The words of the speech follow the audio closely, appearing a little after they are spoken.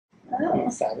Oh,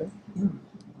 excited.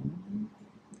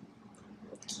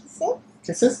 Kisses?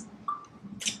 Kisses?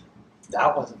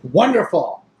 That was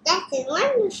wonderful. That's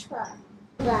wonderful.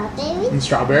 Strawberries? And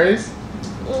strawberries?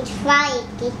 And try it,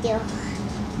 get you.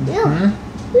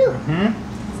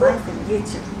 Fly can get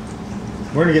you.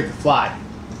 We're gonna get the fly.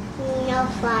 No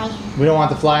fly. We don't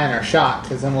want the fly in our shot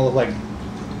because then we'll look like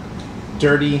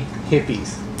dirty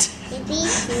hippies.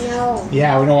 Hippies? No.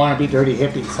 Yeah, we don't want to be dirty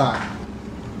hippies, huh?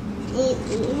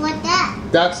 What's that?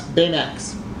 That's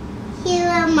Baymax.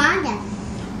 Hero Mother.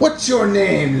 What's your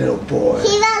name, little boy?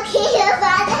 Hero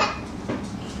Mother.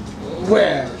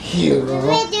 Well, hero.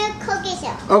 We do cookie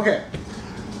show. Okay.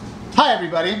 Hi,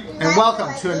 everybody, and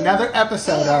welcome to another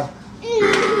episode of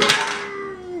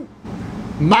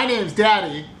My Name's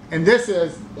Daddy, and this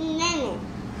is Mmmm.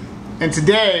 and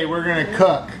today we're gonna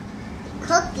cook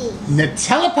Cookies.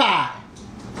 Nutella pie.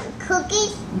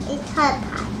 Cookies is hot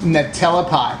pie. Nutella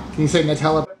pie. Can you say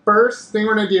Nutella? First thing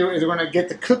we're gonna do is we're gonna get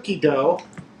the cookie dough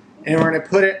and we're gonna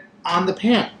put it on the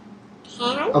pan.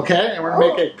 Pan? Okay? And we're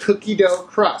gonna make a cookie dough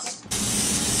crust.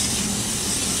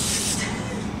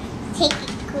 Take the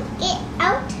cookie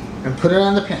out. And put it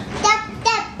on the pan. Tap,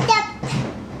 tap, tap.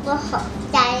 We'll start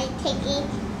taking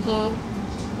hand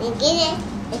and get it.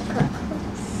 It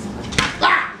cooks.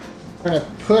 Ah! We're gonna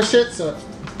push it so it's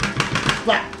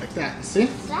flat like that. See?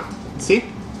 Flat? See?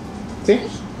 See?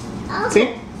 Oh.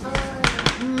 See?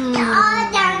 They're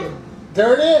all done.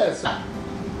 There it is.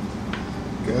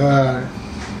 Good.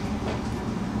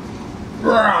 Oh.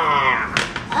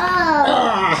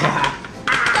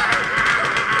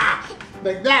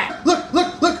 Like that. Look.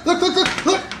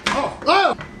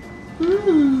 Oh.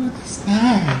 Ooh, that's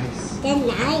nice. They're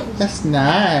nice. That's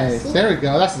nice. There we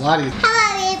go. That's a lot easier.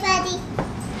 Hello, everybody.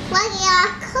 What are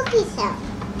cookies out?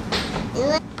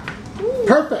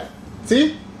 Perfect.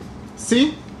 See?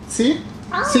 See?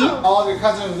 Oh. See? All of your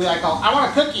cousins will be like, oh, I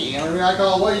want a cookie. And we'll be like,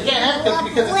 oh, well, you can't have a cookie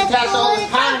because it's attached to all this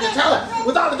pie and Nutella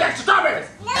with all the extra strawberries.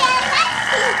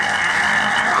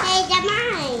 Hey, they're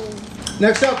mine.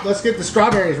 Next up, let's get the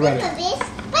strawberries ready.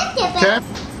 Okay?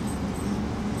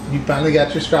 You finally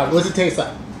got your strawberries. What's it taste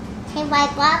like? Hey, my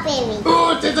strawberry.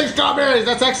 Ooh, it tastes like strawberries.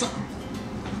 That's excellent.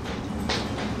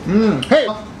 Hey.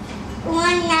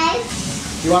 One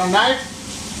knife. You want a knife?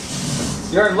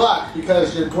 You're in luck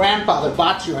because your grandfather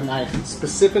bought you a knife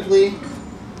specifically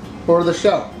for the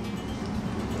show.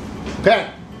 Okay.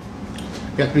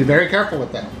 You have to be very careful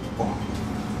with that.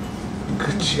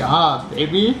 Good job,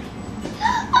 baby.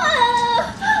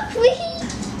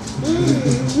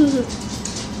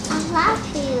 I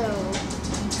love you.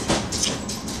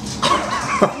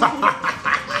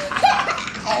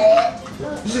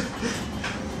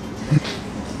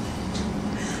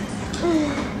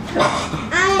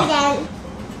 I'm done.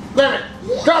 Grab it!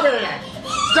 Strawberry!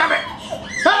 Stop it!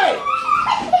 Hey!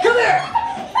 Come here!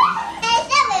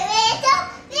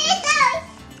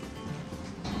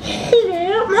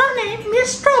 Hello, my name is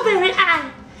Strawberry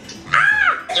Eye.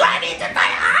 Ah! I need to my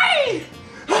eye!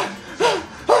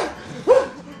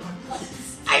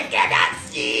 I cannot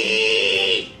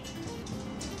see!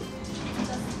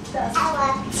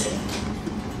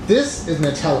 This is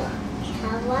Nutella.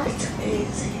 It's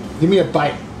amazing. Give me a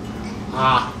bite.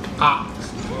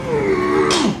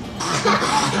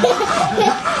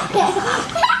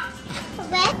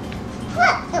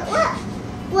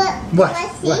 What?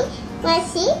 See?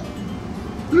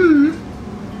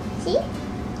 See?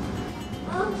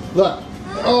 Look.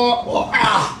 I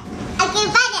can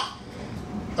find it.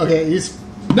 Okay,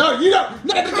 no, you don't.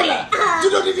 No, Nutella. You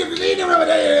don't need to lean over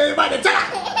there by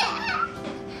Nutella.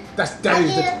 That's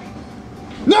Daddy's.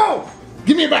 No!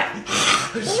 Give me a bite.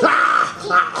 You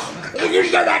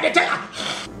got that Nutella.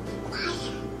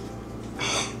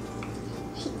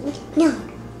 No.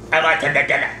 I want the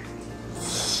Nutella.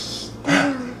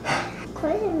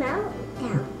 Close your mouth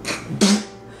down.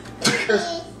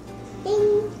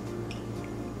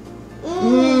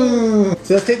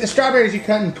 So let's take the strawberries you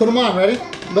cut and put them on. Ready?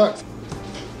 Look.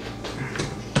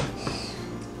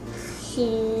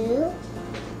 2,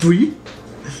 3.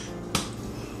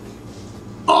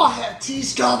 I'll have 2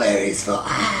 strawberries for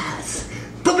us.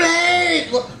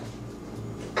 Great! Look.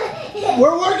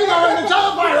 We're working on a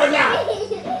Nutella pie right now.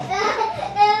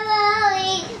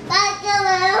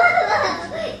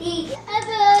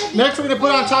 Next, we're gonna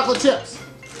put on chocolate chips.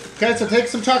 Okay, so take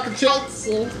some chocolate chips.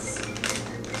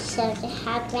 So the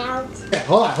hot rounds. Okay,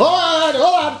 hold on.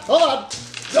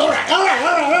 All right.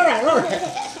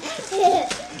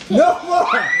 No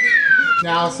more.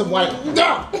 Now some white.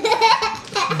 No.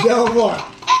 No more.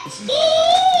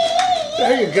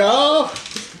 There you go.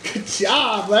 Good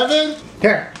job, Levin.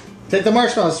 Here, take the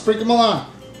marshmallows, sprinkle them on.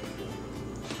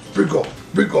 Sprinkle.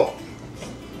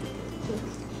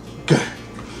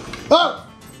 Oh!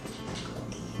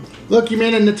 Look, you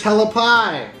made a Nutella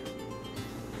pie.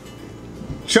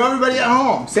 Show everybody at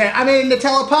home. Say, I made a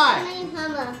Nutella pie.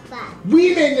 Bye.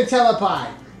 We made Nutella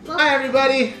pie. Bye,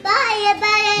 everybody. Bye,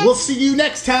 everybody. We'll see you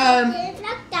next time.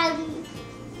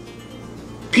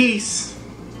 Peace.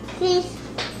 Peace.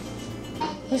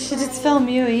 We should just film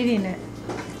you eating it.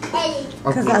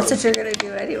 Because that's what you're going to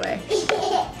do anyway.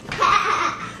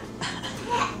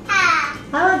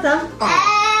 I want them.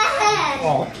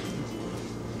 Oh.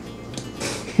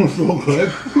 So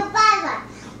good.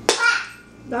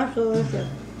 That's delicious.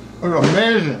 It's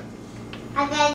amazing. Okay.